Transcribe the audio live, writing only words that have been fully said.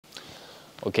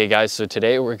Okay guys, so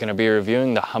today we're going to be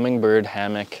reviewing the Hummingbird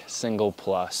Hammock Single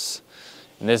Plus.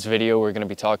 In this video we're going to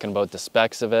be talking about the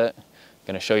specs of it. I'm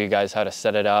going to show you guys how to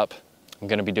set it up. I'm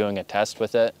going to be doing a test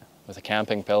with it, with a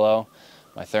camping pillow,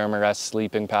 my Thermarest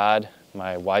sleeping pad,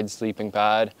 my wide sleeping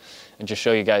pad, and just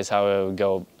show you guys how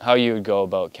you would go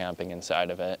about camping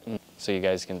inside of it, so you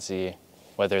guys can see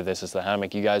whether this is the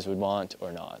hammock you guys would want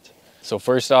or not. So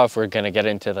first off, we're going to get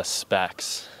into the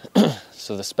specs.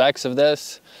 So the specs of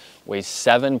this weighs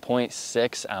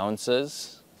 7.6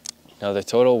 ounces. Now the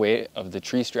total weight of the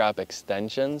tree strap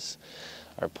extensions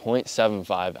are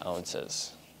 0.75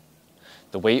 ounces.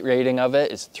 The weight rating of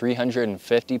it is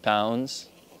 350 pounds.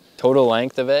 Total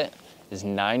length of it is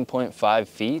 9.5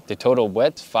 feet. The total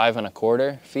width,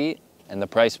 5.25 feet. And the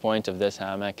price point of this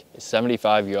hammock is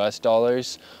 $75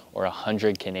 US or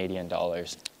 100 Canadian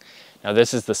dollars. Now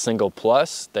this is the Single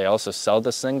Plus. They also sell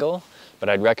the Single, but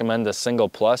I'd recommend the Single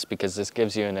Plus because this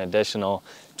gives you an additional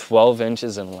 12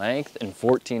 inches in length and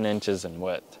 14 inches in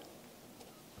width.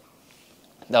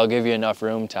 That'll give you enough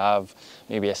room to have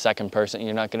maybe a second person.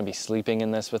 You're not going to be sleeping in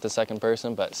this with a second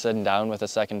person, but sitting down with a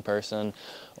second person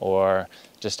or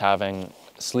just having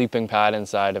a sleeping pad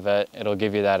inside of it, it'll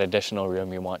give you that additional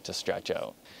room you want to stretch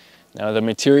out. Now the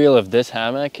material of this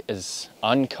hammock is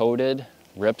uncoated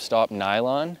ripstop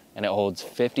nylon, and it holds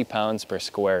 50 pounds per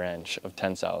square inch of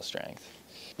tensile strength.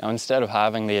 Now instead of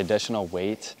having the additional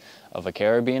weight of a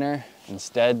carabiner,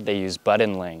 instead they use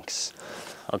button links.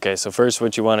 Okay, so first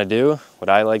what you want to do, what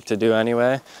I like to do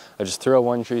anyway, I just throw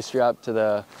one tree strap to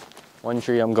the one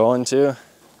tree I'm going to,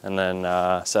 and then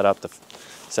set up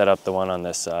the one on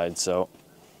this side. So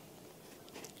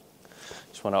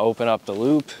just want to open up the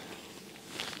loop,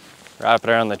 wrap it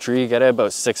around the tree, get it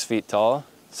about 6 feet tall,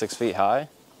 6 feet high.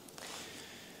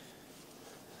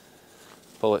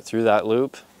 Pull it through that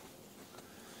loop.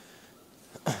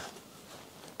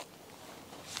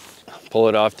 Pull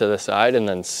it off to the side and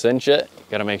then cinch it. You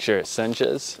gotta make sure it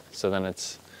cinches so then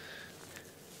it's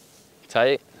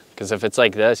tight. Because if it's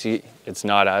like this, it's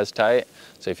not as tight.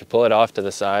 So if you pull it off to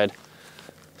the side,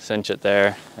 cinch it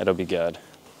there, it'll be good.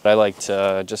 But I like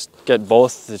to just get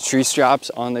both the tree straps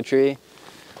on the tree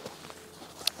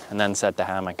and then set the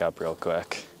hammock up real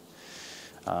quick.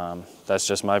 That's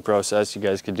just my process. You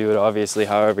guys could do it obviously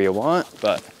however you want,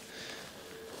 but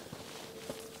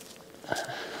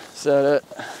set it,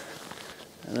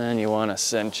 and then you want to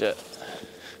cinch it.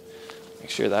 Make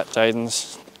sure that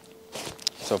tightens.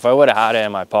 So if I would have had it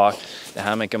in my pocket, the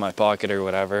hammock in my pocket or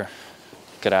whatever,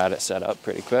 could have had it set up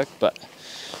pretty quick. But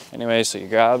anyway, so you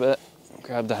grab it,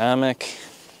 grab the hammock,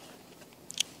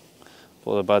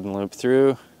 pull the button loop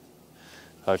through,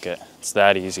 hook it. It's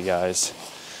that easy, guys.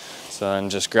 So then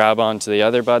just grab onto the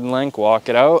other button link, walk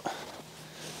it out,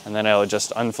 and then it'll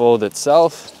just unfold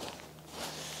itself.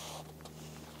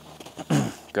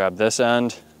 Grab this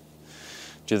end,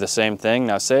 do the same thing.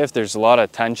 Now say if there's a lot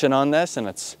of tension on this and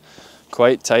it's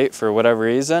quite tight for whatever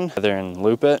reason, rather than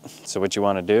loop it. So what you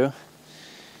want to do,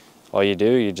 all you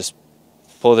do, you just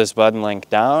pull this button link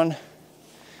down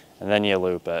and then you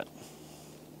loop it.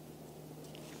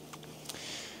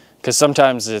 Because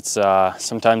sometimes it's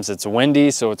windy,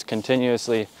 so it's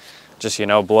continuously just,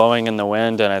 blowing in the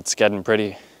wind, and it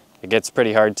gets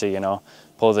pretty hard to,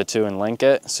 pull the two and link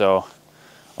it. So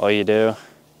all you do,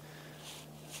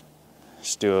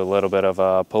 just do a little bit of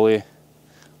a pulley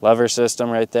lever system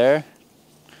right there,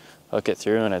 hook it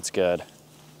through, and it's good.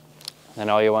 Then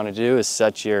all you want to do is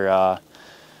set the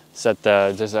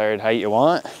desired height you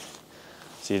want.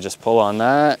 So you just pull on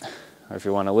that, or if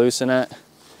you want to loosen it,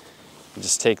 you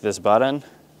just take this button,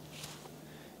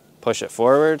 push it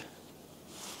forward,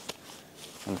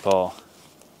 and pull.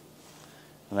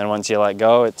 And then once you let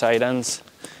go, it tightens.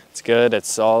 It's good, it's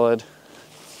solid.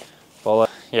 Pull it.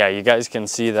 Yeah, you guys can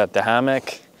see that the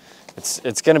hammock,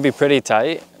 it's gonna be pretty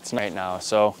tight. It's right now.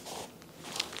 So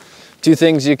two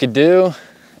things you could do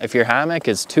if your hammock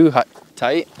is too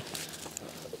tight,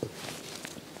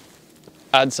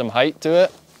 add some height to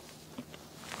it.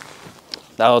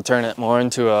 That'll turn it more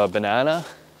into a banana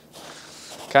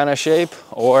kind of shape.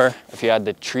 Or if you had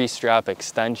the tree strap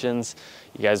extensions,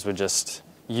 you guys would just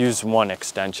use one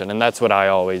extension, and that's what I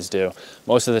always do.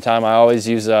 Most of the time I always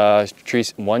use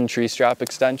one tree strap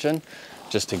extension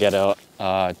just to get it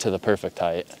to the perfect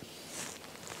height.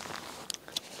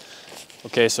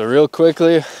 Okay, so real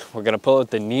quickly, we're gonna pull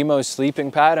out the Nemo sleeping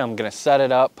pad. I'm gonna set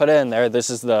it up, put it in there. This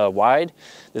is the wide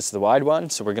one.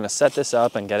 So we're gonna set this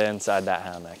up and get it inside that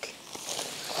hammock.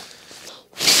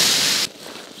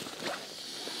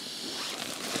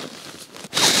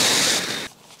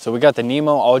 So we got the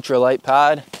Nemo Ultralight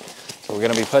pad. So we're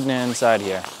gonna be putting it inside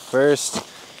here. First,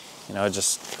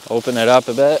 just open it up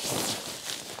a bit.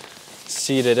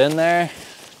 seated in there.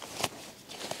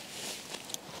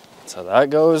 That's how that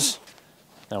goes.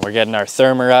 Then we're getting our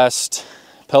Thermarest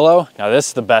pillow. Now this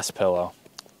is the best pillow.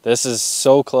 This is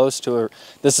so close to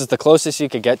this is the closest you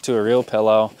could get to a real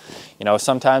pillow. You know,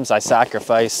 sometimes I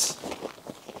sacrifice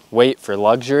weight for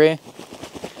luxury.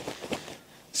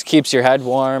 This keeps your head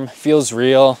warm, feels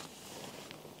real.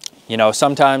 You know,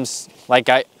 sometimes, like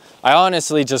I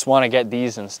honestly just want to get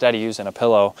these instead of using a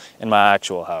pillow in my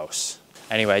actual house.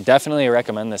 Anyway, definitely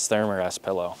recommend this Thermarest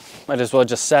pillow. Might as well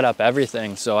just set up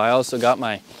everything. So I also got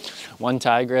my One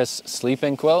Tigress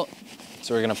sleeping quilt.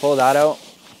 So we're gonna pull that out.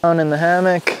 Down in the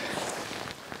hammock.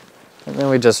 And then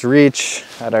we just reach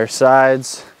at our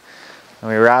sides and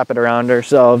we wrap it around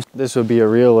ourselves. This would be a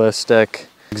realistic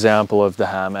example of the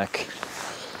hammock.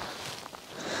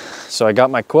 So I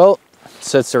got my quilt,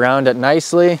 sits around it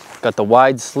nicely. Got the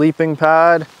wide sleeping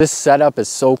pad. This setup is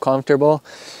so comfortable.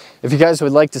 If you guys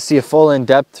would like to see a full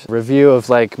in-depth review of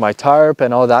like my tarp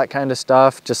and all that kind of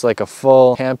stuff, just like a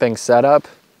full camping setup,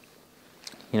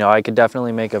 you know, I could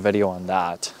definitely make a video on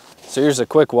that. So here's a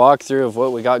quick walkthrough of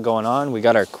what we got going on. We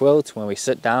got our quilt. When we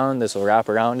sit down, this will wrap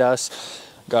around us.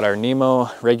 Got our Nemo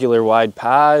regular wide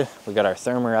pad. We got our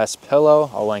Thermarest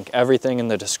pillow. I'll link everything in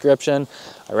the description.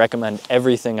 I recommend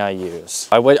everything I use.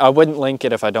 I wouldn't link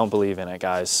it if I don't believe in it,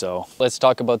 guys. So let's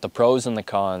talk about the pros and the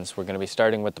cons. We're gonna be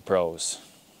starting with the pros.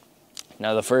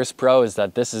 Now the first pro is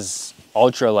that this is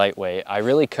ultra lightweight. I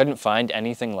really couldn't find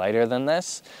anything lighter than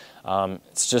this.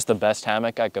 It's just the best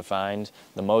hammock I could find,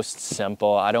 the most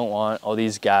simple. I don't want all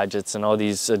these gadgets and all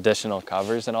these additional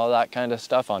covers and all that kind of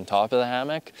stuff on top of the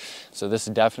hammock. So this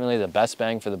is definitely the best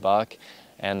bang for the buck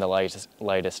and the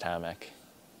lightest hammock.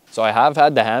 So I have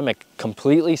had the hammock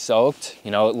completely soaked, you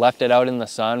know, left it out in the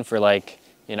sun for like,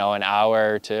 you know, an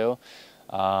hour or two.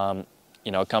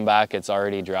 You know, come back, it's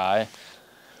already dry.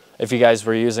 If you guys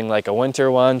were using like a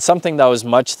winter one, something that was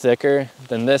much thicker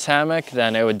than this hammock,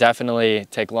 then it would definitely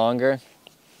take longer.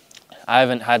 I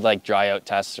haven't had like dry out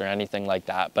tests or anything like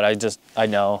that, but I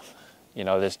know, you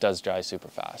know, this does dry super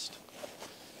fast.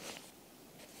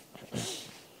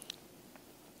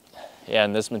 Yeah,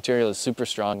 and this material is super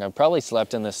strong. I've probably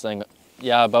slept in this thing,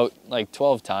 yeah, about like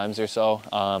 12 times or so.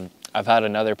 I've had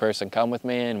another person come with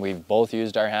me and we've both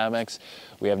used our hammocks.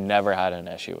 We have never had an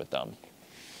issue with them.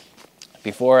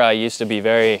 Before I used to be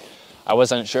I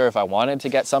wasn't sure if I wanted to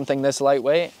get something this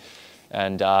lightweight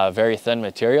and very thin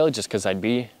material just because I'd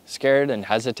be scared and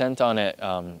hesitant on it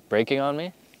breaking on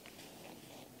me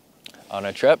on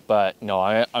a trip, but no,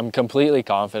 I'm completely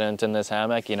confident in this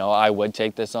hammock. You know, I would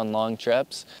take this on long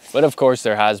trips, but of course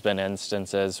there has been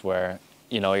instances where,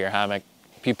 you know,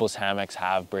 people's hammocks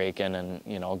have broken and,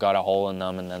 you know, got a hole in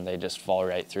them and then they just fall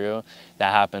right through.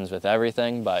 That happens with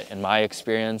everything, but in my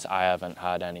experience, I haven't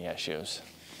had any issues.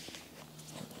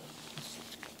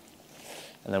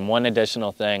 And then one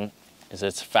additional thing is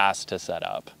it's fast to set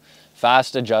up.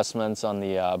 Fast adjustments on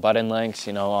the button links,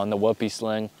 you know, on the whoopee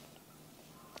sling.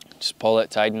 Just pull it,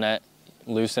 tighten it,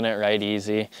 loosen it right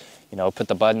easy. You know, put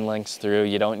the button links through.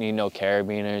 You don't need no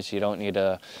carabiners. You don't need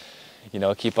to, you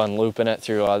know, keep on looping it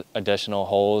through additional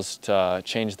holes to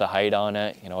change the height on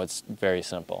it. You know, it's very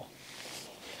simple.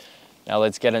 Now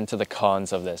let's get into the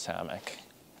cons of this hammock.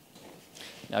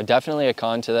 Now definitely a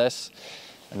con to this,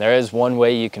 and there is one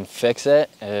way you can fix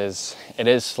it, is it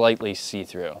is slightly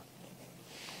see-through.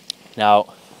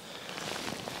 Now,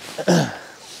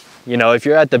 you know, if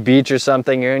you're at the beach or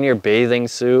something, you're in your bathing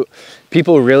suit,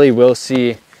 people really will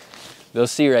see, they'll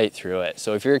see right through it.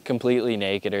 So if you're completely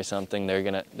naked or something, they're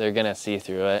gonna see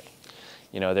through it.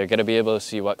 You know, they're gonna be able to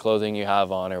see what clothing you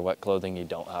have on or what clothing you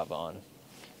don't have on.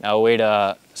 Now a way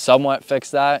to somewhat fix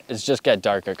that is just get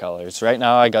darker colors. Right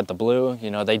now I got the blue.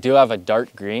 You know, they do have a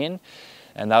dark green,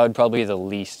 and that would probably be the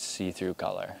least see-through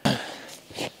color.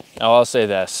 Now I'll say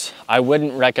this, I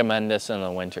wouldn't recommend this in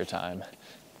the winter time.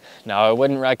 Now I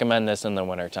wouldn't recommend this in the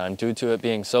wintertime due to it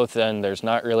being so thin. There's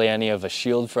not really any of a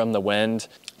shield from the wind.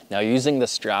 Now using the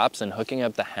straps and hooking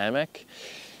up the hammock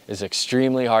is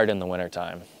extremely hard in the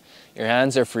wintertime. Your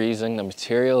hands are freezing, the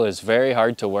material is very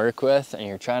hard to work with, and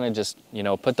you're trying to just, you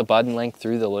know, put the button link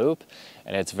through the loop,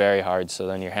 and it's very hard. So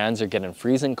then your hands are getting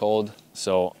freezing cold.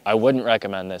 So I wouldn't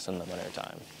recommend this in the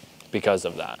wintertime because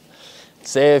of that.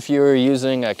 Say if you were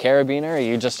using a carabiner,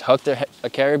 you just hooked a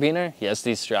carabiner, yes,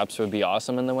 these straps would be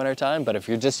awesome in the wintertime, but if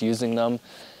you're just using them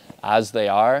as they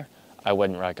are, I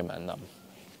wouldn't recommend them.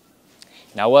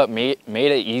 Now what made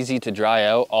it easy to dry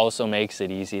out also makes it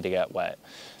easy to get wet.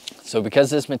 So because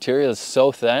this material is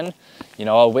so thin, you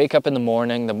know, I'll wake up in the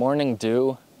morning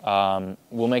dew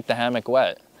will make the hammock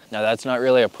wet. Now that's not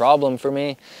really a problem for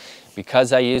me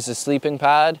because I use a sleeping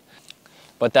pad,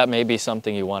 but that may be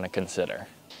something you want to consider.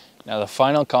 Now the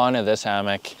final con of this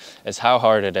hammock is how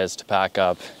hard it is to pack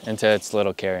up into its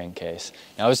little carrying case.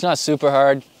 Now it's not super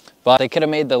hard, but they could have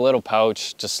made the little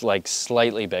pouch just like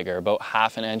slightly bigger, about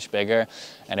 1/2 inch bigger,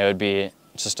 and it would be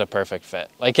just a perfect fit.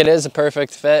 Like it is a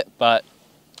perfect fit, but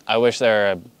I wish there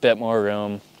were a bit more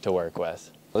room to work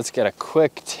with. Let's get a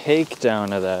quick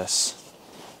takedown of this.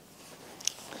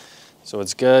 So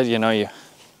it's good, you know, you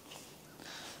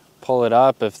pull it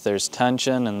up if there's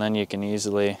tension, and then you can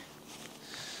easily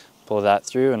pull that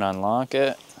through and unlock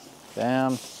it.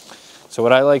 Bam. So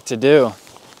what I like to do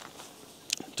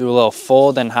a little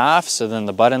fold in half, so then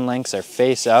the button links are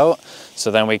face out, so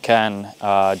then we can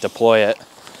deploy it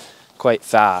quite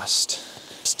fast.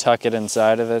 Just tuck it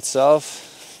inside of itself.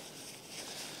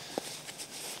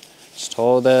 Just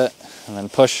hold it and then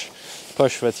push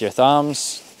with your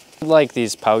thumbs. I'd like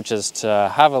these pouches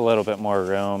to have a little bit more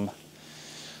room,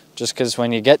 just because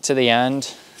when you get to the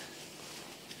end,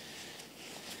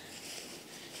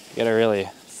 you gotta really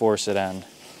force it in.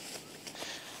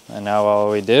 And now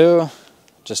all we do,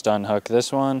 just unhook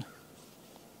this one.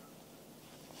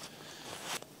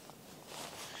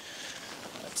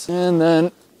 And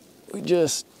then we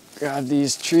just grab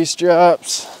these tree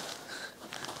straps,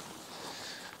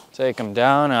 take them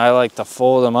down. I like to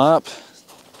fold them up.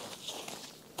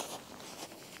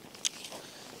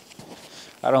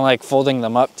 I don't like folding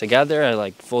them up together. I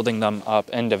like folding them up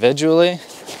individually.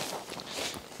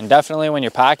 And definitely when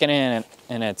you're packing it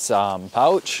in its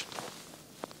pouch,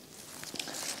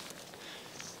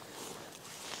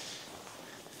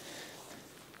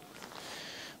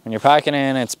 when you're packing it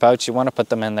in its pouch, you want to put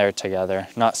them in there together,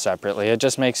 not separately. It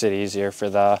just makes it easier for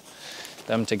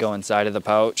them to go inside of the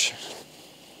pouch.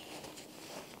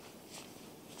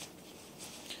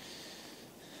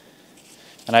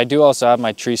 And I do also have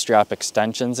my tree strap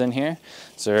extensions in here,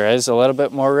 so there is a little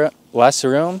bit less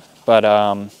room, but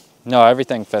no,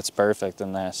 everything fits perfect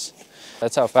in this.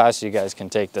 That's how fast you guys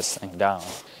can take this thing down.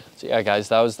 So yeah guys,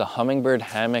 that was the Hummingbird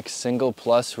Hammock Single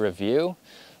Plus review.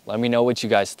 Let me know what you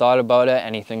guys thought about it,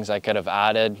 any things I could have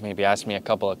added. Maybe ask me a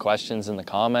couple of questions in the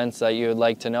comments that you would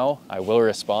like to know. I will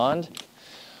respond.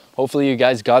 Hopefully you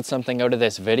guys got something out of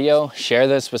this video. Share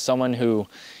this with someone who,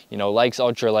 you know, likes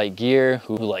ultralight gear,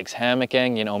 who likes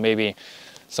hammocking, you know, maybe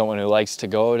someone who likes to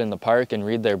go out in the park and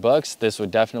read their books. This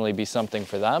would definitely be something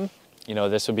for them. You know,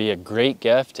 this would be a great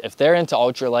gift. If they're into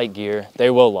ultralight gear, they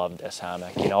will love this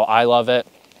hammock. You know, I love it.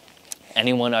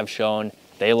 Anyone I've shown,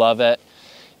 they love it.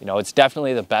 You know, it's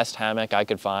definitely the best hammock I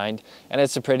could find, and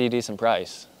it's a pretty decent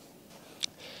price.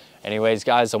 Anyways,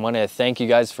 guys, I want to thank you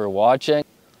guys for watching.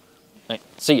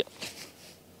 See ya.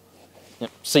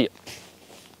 See ya.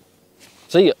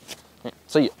 See ya.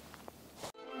 See ya.